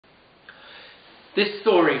This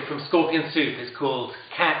story from Scorpion Soup is called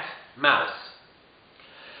Cat Mouse.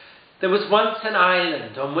 There was once an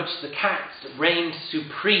island on which the cats reigned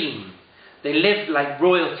supreme. They lived like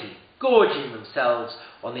royalty, gorging themselves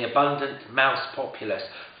on the abundant mouse populace,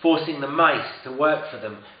 forcing the mice to work for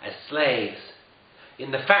them as slaves.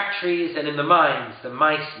 In the factories and in the mines, the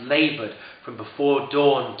mice laboured from before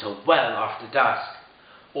dawn till well after dusk.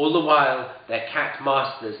 All the while, their cat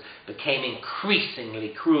masters became increasingly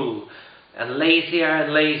cruel, and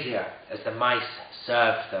lazier as the mice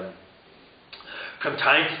served them. From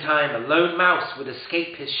time to time, a lone mouse would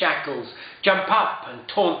escape his shackles, jump up and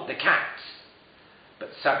taunt the cats.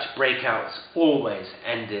 But such breakouts always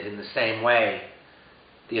ended in the same way.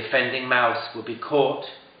 The offending mouse would be caught,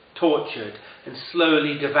 tortured, and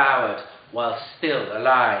slowly devoured while still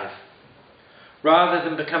alive. Rather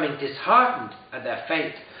than becoming disheartened at their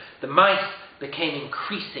fate, the mice became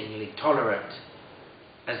increasingly tolerant.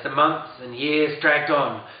 As the months and years dragged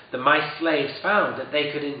on, the mice slaves found that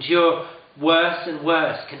they could endure worse and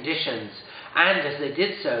worse conditions, and as they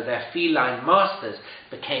did so, their feline masters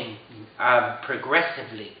became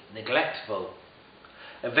progressively neglectful.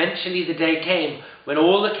 Eventually the day came when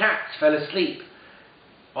all the cats fell asleep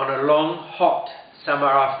on a long, hot summer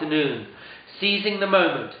afternoon. Seizing the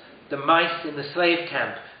moment, the mice in the slave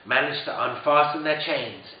camp managed to unfasten their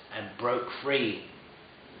chains and broke free.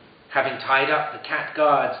 Having tied up the cat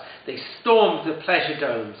guards, they stormed the pleasure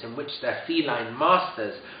domes in which their feline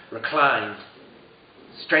masters reclined.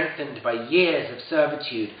 Strengthened by years of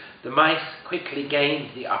servitude, the mice quickly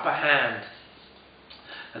gained the upper hand,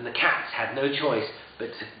 and the cats had no choice but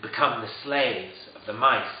to become the slaves of the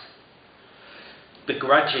mice.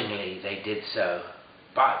 Begrudgingly they did so,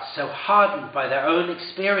 but so hardened by their own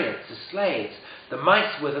experience as slaves, the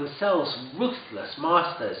mice were themselves ruthless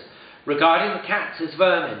masters. Regarding the cats as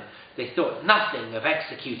vermin, they thought nothing of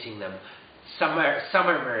executing them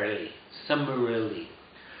summarily,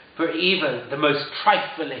 for even the most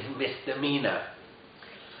trifling misdemeanor.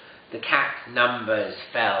 The cat numbers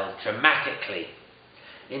fell dramatically.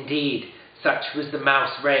 Indeed, such was the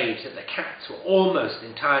mouse rage that the cats were almost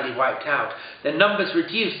entirely wiped out, their numbers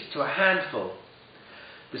reduced to a handful.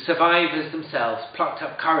 The survivors themselves plucked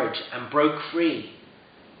up courage and broke free.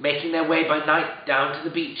 Making their way by night down to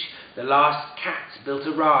the beach, the last cats built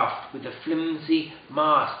a raft with a flimsy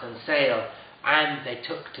mast and sail, and they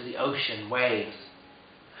took to the ocean waves.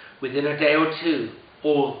 Within a day or two,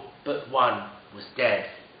 all but one was dead.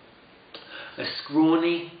 A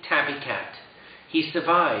scrawny tabby cat. He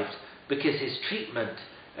survived because his treatment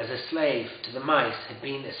as a slave to the mice had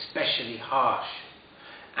been especially harsh,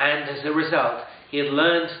 and as a result, he had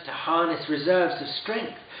learned to harness reserves of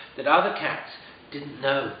strength that other cats didn't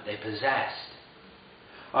know they possessed.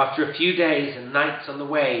 After a few days and nights on the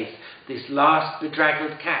waves, this last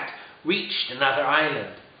bedraggled cat reached another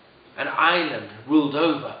island, an island ruled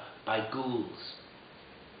over by ghouls.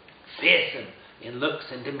 Fearsome in looks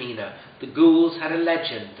and demeanour, the ghouls had a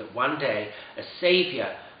legend that one day a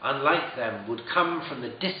saviour unlike them would come from the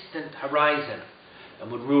distant horizon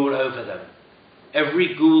and would rule over them.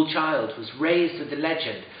 Every ghoul child was raised with the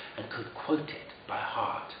legend and could quote it by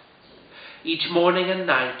heart. Each morning and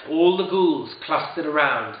night, all the ghouls clustered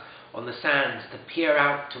around on the sands to peer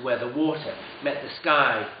out to where the water met the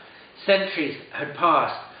sky. Centuries had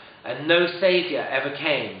passed, and no saviour ever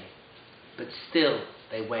came. But still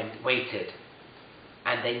they waited,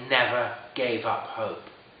 and they never gave up hope.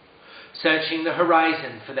 Searching the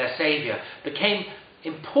horizon for their saviour became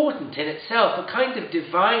important in itself, a kind of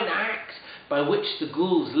divine act by which the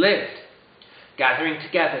ghouls lived. Gathering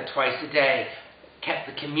together twice a day kept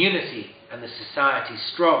the community and the society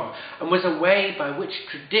strong, and was a way by which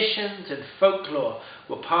traditions and folklore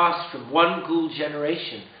were passed from one ghoul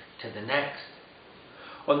generation to the next.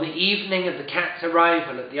 On the evening of the cat's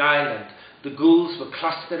arrival at the island, the ghouls were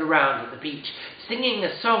clustered around at the beach, singing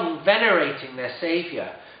a song venerating their saviour,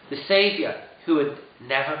 the saviour who had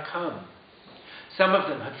never come. Some of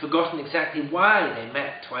them had forgotten exactly why they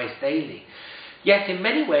met twice daily, yet in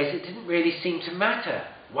many ways it didn't really seem to matter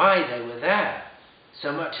why they were there, so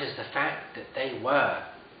much as the fact that they were.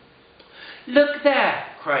 "Look there!"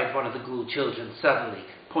 cried one of the ghoul children suddenly,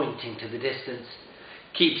 pointing to the distance.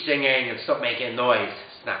 "Keep singing and stop making noise,"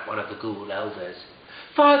 snapped one of the ghoul elders.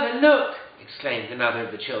 "Father, look!" exclaimed another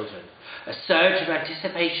of the children. A surge of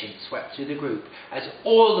anticipation swept through the group as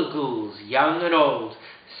all the ghouls, young and old,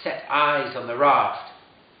 set eyes on the raft.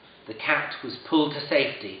 The cat was pulled to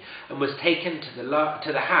safety and was taken to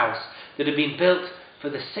the house that had been built for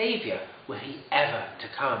the saviour were he ever to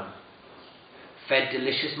come. Fed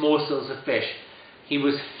delicious morsels of fish, he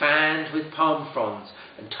was fanned with palm fronds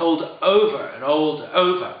and told over and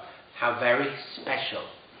over how very special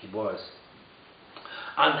he was.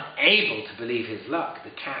 Unable to believe his luck, the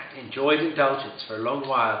cat enjoyed indulgence for a long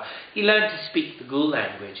while. He learned to speak the ghoul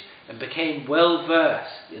language and became well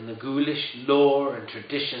versed in the ghoulish lore and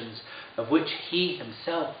traditions of which he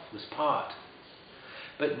himself was part.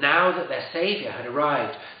 But now that their saviour had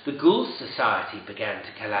arrived, the ghoul society began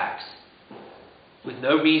to collapse. With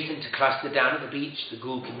no reason to cluster down at the beach, the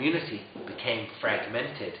ghoul community became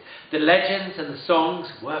fragmented. The legends and the songs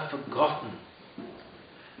were forgotten.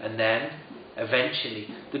 And then, eventually,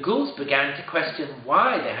 the ghouls began to question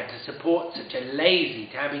why they had to support such a lazy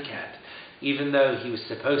tabby cat, even though he was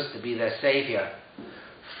supposed to be their saviour.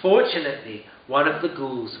 Fortunately, one of the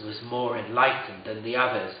ghouls was more enlightened than the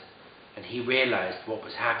others, and he realized what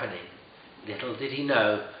was happening. Little did he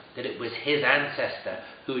know that it was his ancestor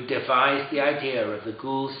who devised the idea of the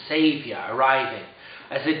ghoul's saviour arriving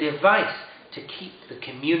as a device to keep the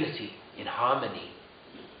community in harmony.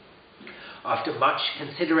 After much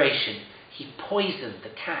consideration, he poisoned the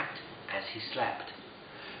cat as he slept.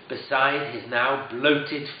 Beside his now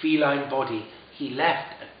bloated feline body, he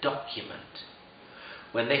left a document.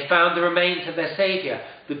 When they found the remains of their saviour,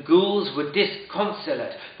 the ghouls were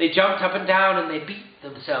disconsolate. They jumped up and down and they beat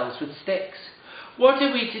themselves with sticks. "What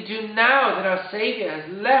are we to do now that our saviour has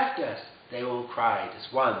left us?" they all cried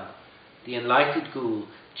as one. The enlightened ghoul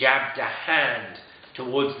jabbed a hand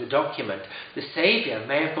towards the document. "The saviour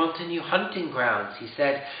may have gone to new hunting grounds," he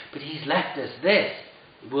said, "but he's left us this.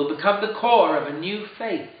 It will become the core of a new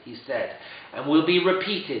faith," he said, "and will be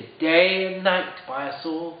repeated day and night by us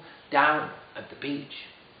all down at the beach."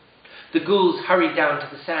 The ghouls hurried down to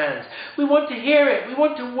the sands. "We want to hear it. We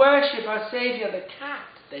want to worship our saviour, the cat,"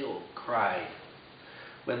 they all cried.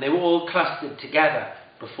 When they were all clustered together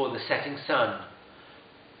before the setting sun,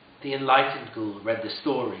 the enlightened ghoul read the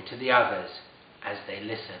story to the others as they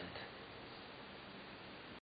listened.